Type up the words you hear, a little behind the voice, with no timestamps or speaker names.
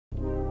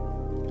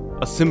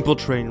A simple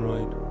train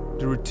ride,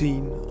 the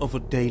routine of a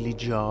daily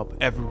job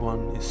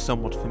everyone is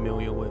somewhat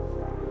familiar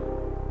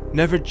with.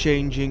 Never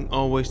changing,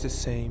 always the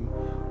same,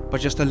 but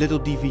just a little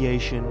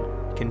deviation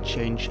can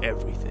change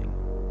everything.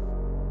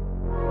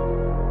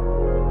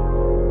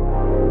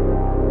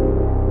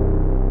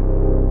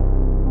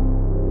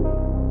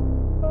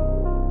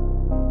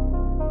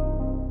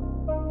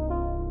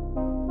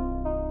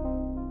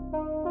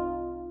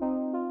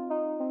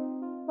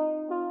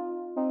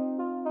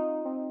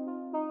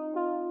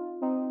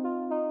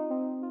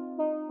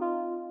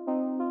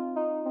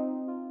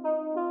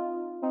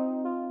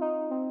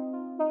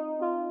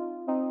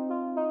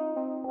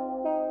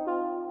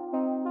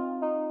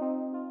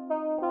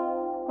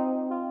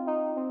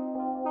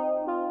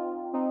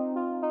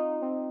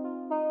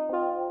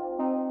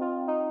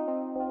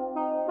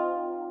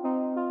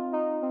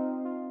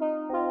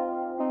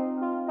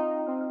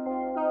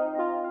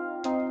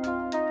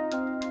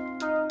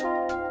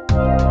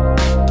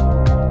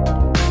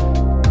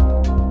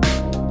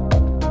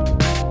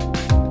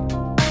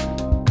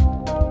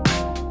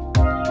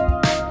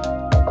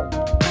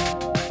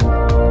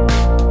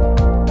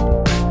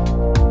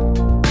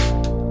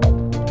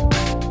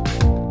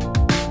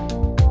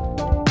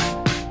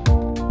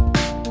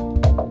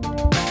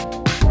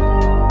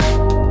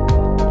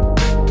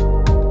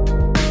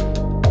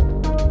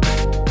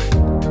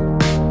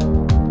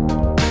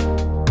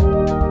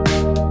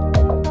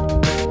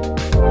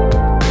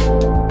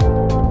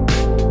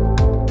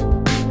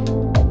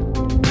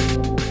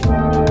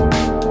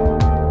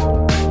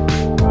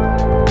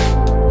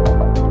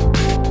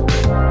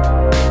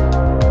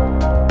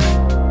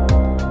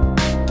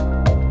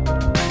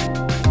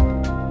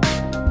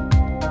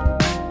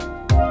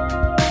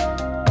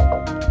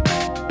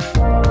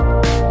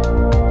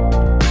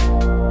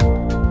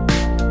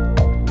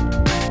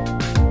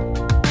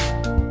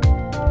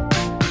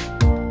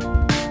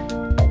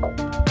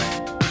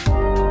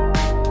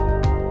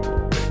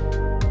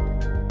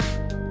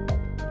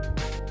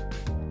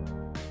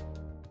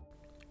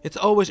 It's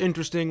always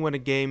interesting when a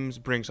game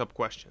brings up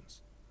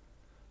questions,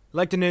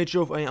 like the nature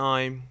of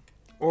AI,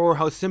 or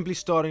how simply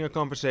starting a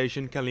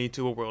conversation can lead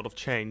to a world of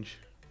change.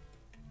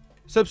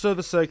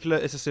 Subsurface Circular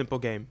is a simple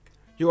game.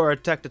 You are a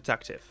tech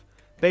detective,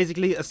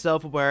 basically a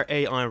self-aware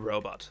AI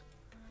robot.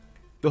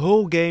 The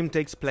whole game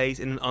takes place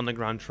in an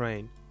underground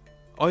train.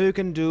 All you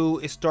can do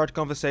is start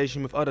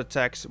conversation with other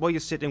techs while you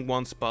sit in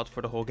one spot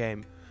for the whole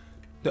game.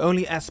 The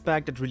only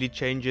aspect that really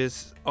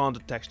changes are the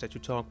techs that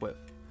you talk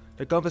with.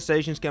 The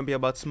conversations can be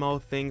about small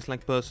things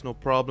like personal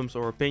problems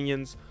or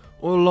opinions,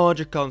 or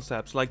larger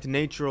concepts like the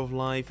nature of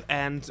life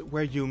and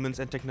where humans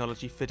and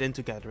technology fit in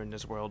together in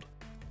this world.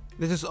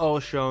 This is all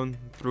shown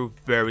through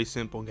very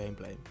simple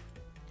gameplay.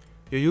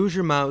 You use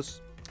your mouse,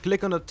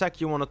 click on the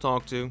tech you want to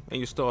talk to, and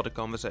you start a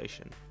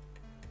conversation.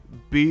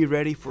 Be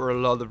ready for a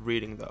lot of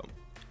reading though.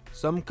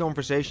 Some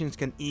conversations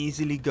can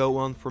easily go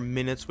on for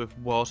minutes with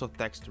walls of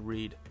text to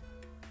read.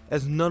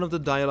 As none of the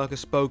dialogue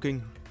is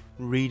spoken,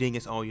 reading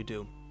is all you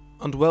do.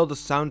 And while the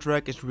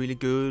soundtrack is really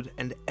good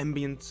and the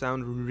ambient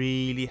sound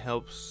really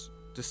helps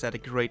to set a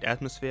great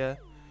atmosphere,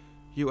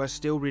 you are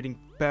still reading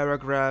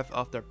paragraph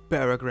after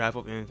paragraph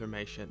of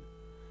information.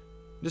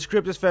 The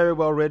script is very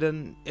well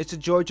written. It's a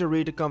joy to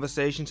read the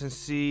conversations and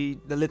see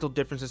the little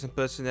differences in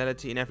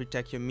personality in every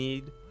tech you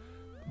meet,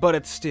 but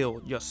it's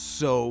still just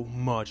so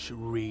much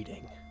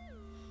reading.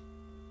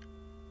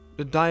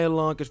 The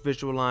dialogue is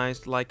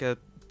visualized like a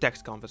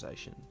text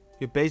conversation.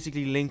 You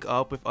basically link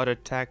up with other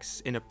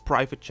techs in a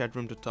private chat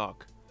room to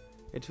talk.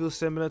 It feels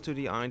similar to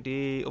the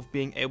idea of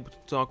being able to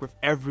talk with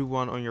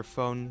everyone on your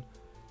phone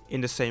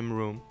in the same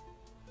room.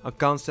 A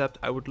concept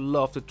I would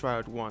love to try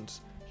out once,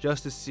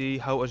 just to see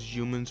how us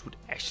humans would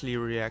actually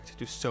react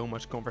to so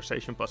much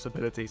conversation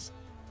possibilities.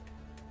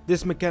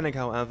 This mechanic,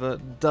 however,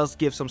 does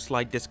give some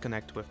slight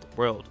disconnect with the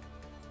world.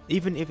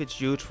 Even if it's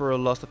used for a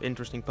lot of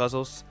interesting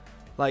puzzles,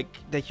 like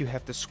that you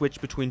have to switch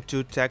between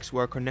two techs who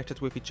are connected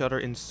with each other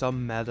in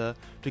some manner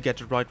to get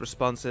the right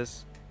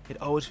responses,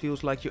 it always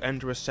feels like you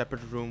enter a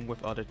separate room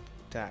with other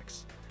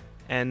techs,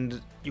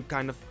 and you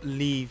kind of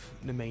leave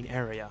the main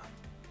area.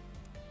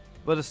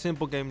 But a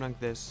simple game like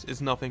this is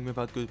nothing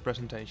without good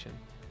presentation,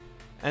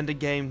 and the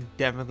game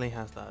definitely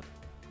has that.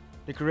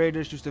 The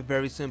creators used a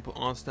very simple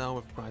art style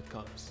with bright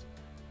colors.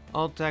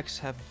 All techs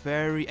have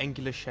very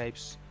angular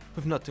shapes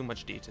with not too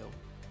much detail.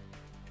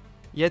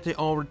 Yet they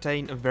all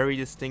retain a very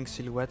distinct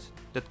silhouette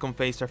that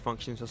conveys their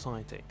function in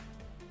society.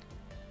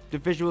 The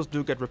visuals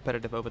do get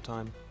repetitive over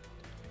time.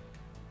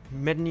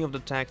 Many of the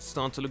texts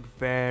start to look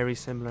very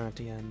similar at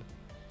the end,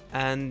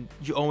 and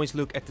you always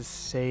look at the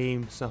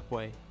same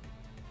subway.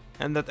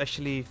 And that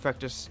actually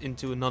factors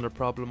into another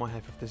problem I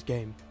have with this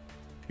game.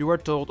 You are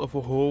told of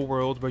a whole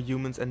world where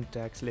humans and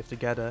techs live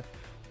together,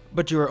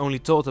 but you are only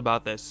told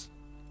about this.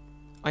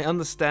 I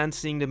understand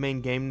seeing the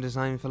main game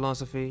design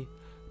philosophy,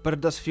 but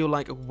it does feel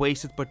like a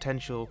wasted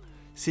potential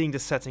seeing the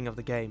setting of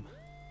the game.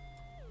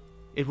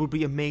 It would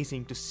be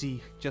amazing to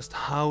see just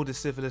how the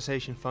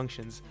civilization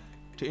functions,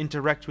 to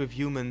interact with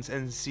humans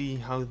and see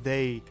how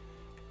they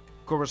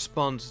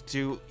correspond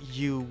to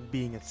you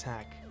being a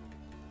tech.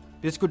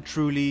 This could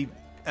truly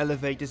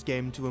elevate this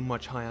game to a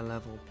much higher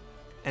level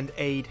and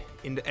aid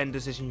in the end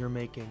decision you're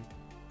making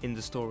in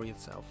the story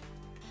itself.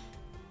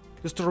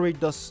 The story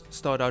does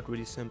start out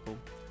really simple.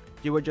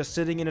 You are just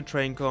sitting in a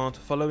train car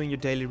following your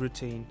daily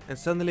routine, and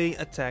suddenly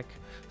a tech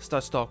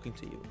starts talking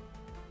to you.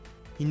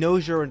 He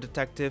knows you're a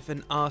detective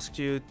and asks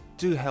you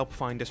to help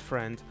find his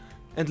friend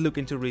and look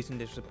into recent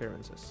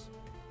disappearances.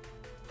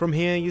 From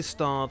here you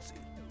start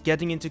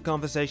getting into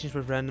conversations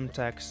with random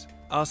techs,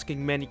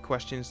 asking many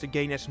questions to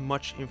gain as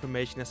much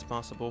information as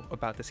possible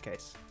about this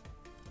case.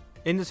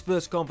 In this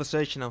first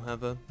conversation,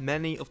 however,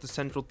 many of the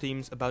central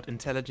themes about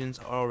intelligence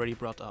are already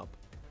brought up.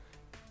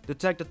 The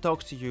tech that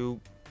talks to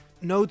you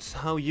notes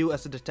how you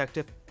as a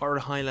detective are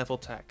a high-level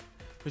tech,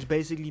 which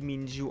basically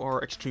means you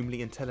are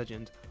extremely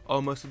intelligent,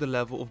 almost to the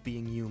level of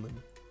being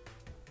human.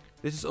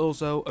 This is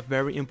also a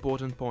very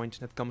important point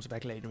that comes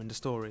back later in the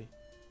story.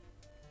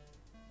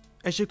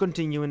 As you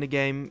continue in the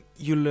game,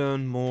 you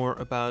learn more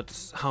about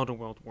how the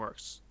world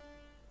works.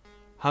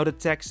 How the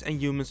techs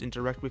and humans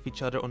interact with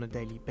each other on a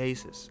daily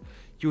basis.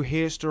 You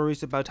hear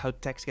stories about how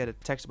techs get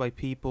attacked by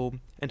people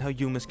and how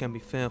humans can be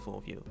fearful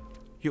of you.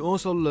 You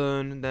also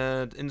learn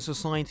that in the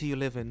society you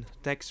live in,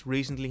 techs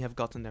recently have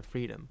gotten their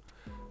freedom.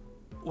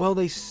 While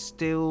they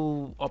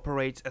still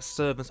operate as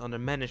servants under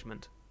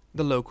management,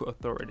 the local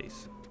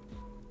authorities.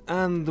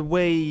 And the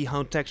way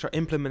how techs are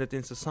implemented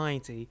in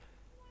society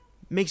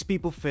makes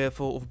people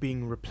fearful of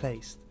being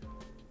replaced.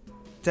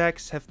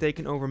 Techs have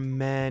taken over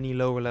many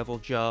lower level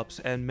jobs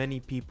and many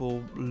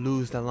people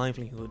lose their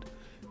livelihood.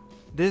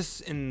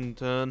 This in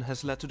turn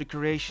has led to the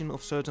creation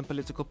of certain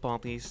political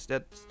parties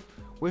that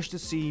wish to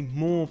see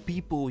more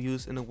people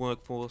used in the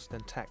workforce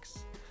than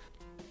techs.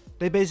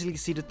 They basically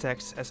see the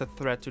techs as a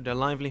threat to their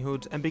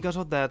livelihood, and because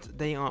of that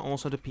they are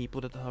also the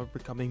people that are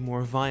becoming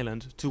more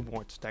violent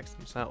towards techs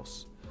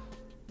themselves.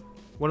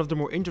 One of the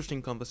more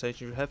interesting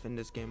conversations you have in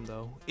this game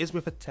though is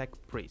with a tech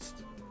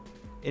priest.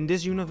 In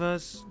this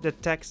universe, the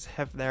techs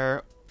have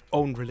their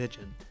own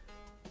religion.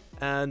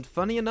 And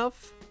funny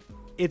enough,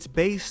 it's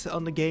based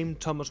on the game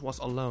Thomas Was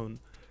Alone,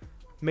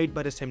 made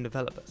by the same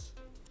developers.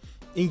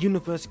 In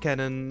universe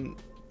canon,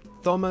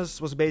 Thomas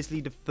was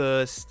basically the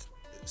first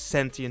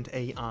sentient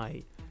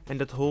AI, and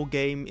that whole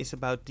game is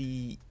about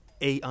the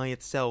AI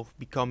itself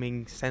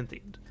becoming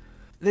sentient.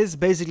 This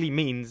basically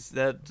means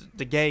that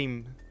the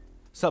game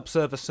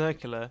Subsurface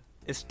Circular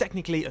is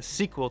technically a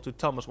sequel to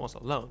Thomas Was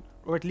Alone,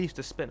 or at least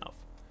a spin-off.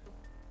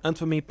 And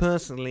for me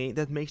personally,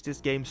 that makes this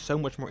game so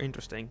much more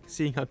interesting,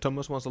 seeing how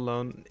Thomas Was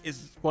Alone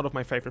is one of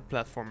my favorite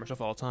platformers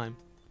of all time.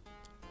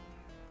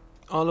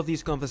 All of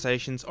these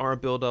conversations are a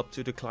build-up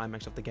to the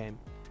climax of the game.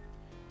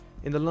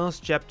 In the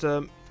last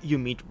chapter, you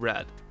meet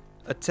Red,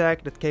 a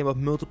tech that came up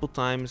multiple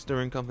times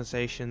during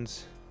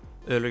conversations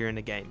earlier in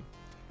the game.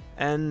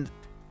 And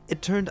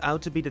it turned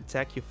out to be the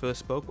tech you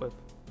first spoke with.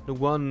 The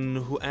one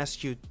who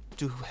asked you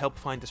to help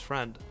find his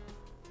friend.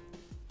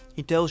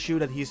 He tells you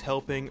that he's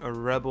helping a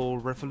rebel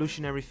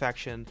revolutionary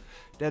faction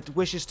that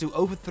wishes to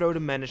overthrow the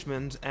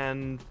management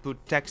and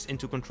put techs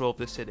into control of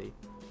the city.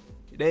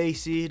 They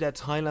see that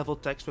high-level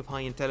techs with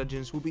high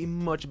intelligence would be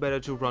much better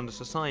to run the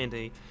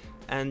society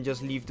and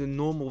just leave the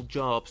normal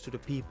jobs to the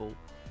people,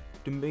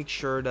 to make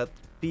sure that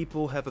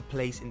people have a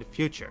place in the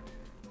future.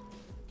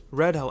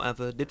 Red,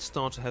 however, did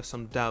start to have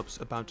some doubts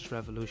about this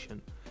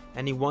revolution,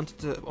 and he wanted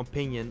the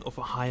opinion of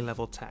a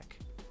high-level tech.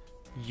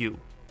 You.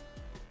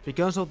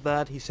 Because of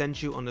that, he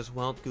sent you on this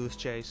wild goose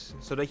chase,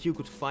 so that you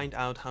could find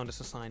out how the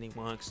society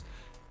works,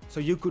 so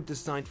you could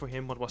decide for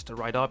him what was the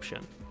right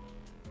option.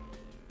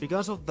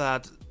 Because of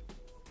that,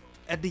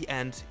 at the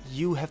end,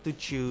 you have to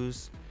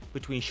choose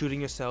between shooting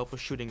yourself or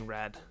shooting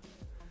Red,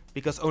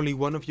 because only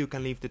one of you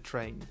can leave the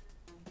train.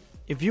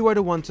 If you are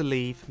the one to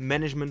leave,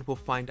 management will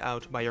find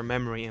out by your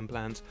memory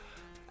implant,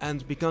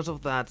 and because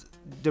of that,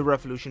 the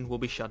revolution will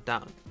be shut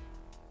down.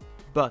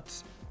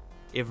 But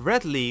if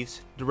Red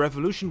leaves, the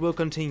revolution will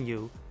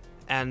continue,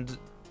 and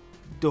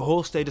the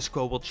whole status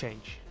quo will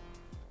change.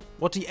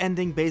 What the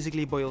ending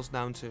basically boils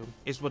down to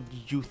is what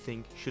you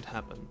think should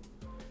happen.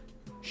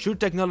 Should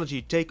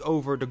technology take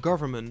over the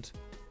government,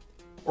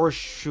 or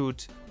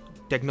should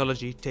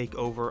technology take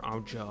over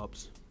our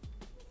jobs?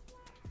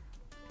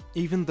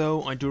 Even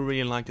though I do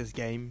really like this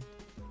game,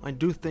 I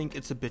do think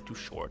it's a bit too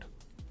short.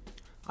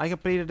 I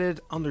completed it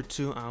under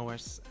 2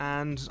 hours,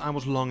 and I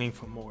was longing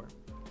for more.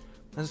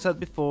 As I said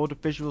before, the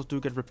visuals do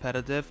get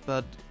repetitive,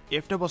 but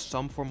if there was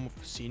some form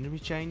of scenery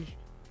change,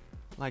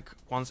 like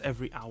once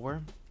every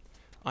hour,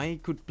 I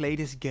could play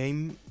this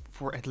game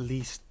for at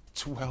least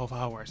 12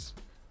 hours.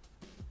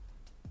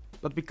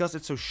 But because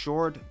it's so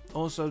short,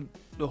 also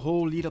the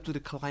whole lead up to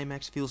the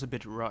climax feels a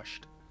bit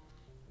rushed.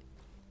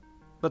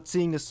 But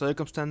seeing the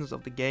circumstances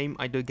of the game,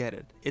 I do get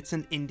it. It's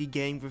an indie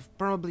game with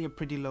probably a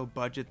pretty low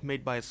budget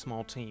made by a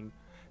small team,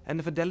 and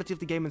the fidelity of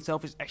the game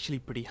itself is actually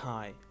pretty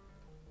high.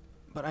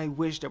 But I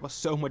wish there was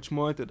so much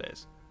more to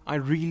this. I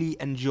really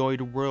enjoy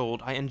the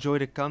world, I enjoy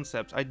the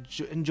concepts, I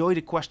enjoy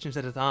the questions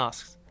that it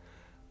asks.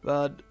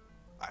 But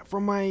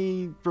from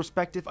my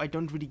perspective, I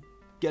don't really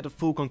get a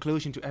full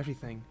conclusion to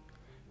everything.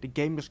 The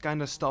game just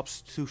kinda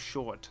stops too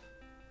short.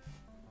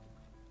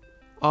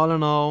 All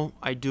in all,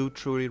 I do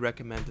truly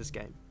recommend this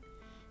game.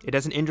 It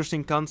has an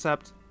interesting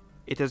concept,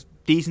 it has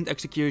decent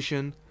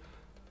execution,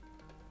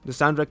 the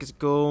soundtrack is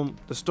cool,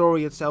 the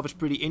story itself is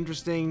pretty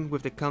interesting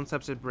with the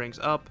concepts it brings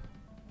up.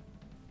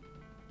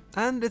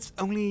 And it's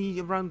only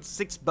around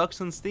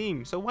 $6 on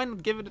Steam, so why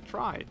not give it a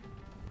try?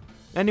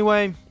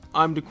 Anyway,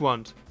 I'm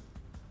DuQuand.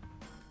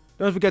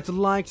 Don't forget to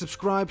like,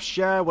 subscribe,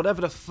 share,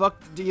 whatever the fuck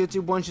the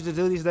YouTube wants you to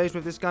do these days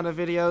with this kind of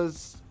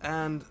videos,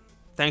 and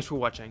thanks for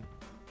watching.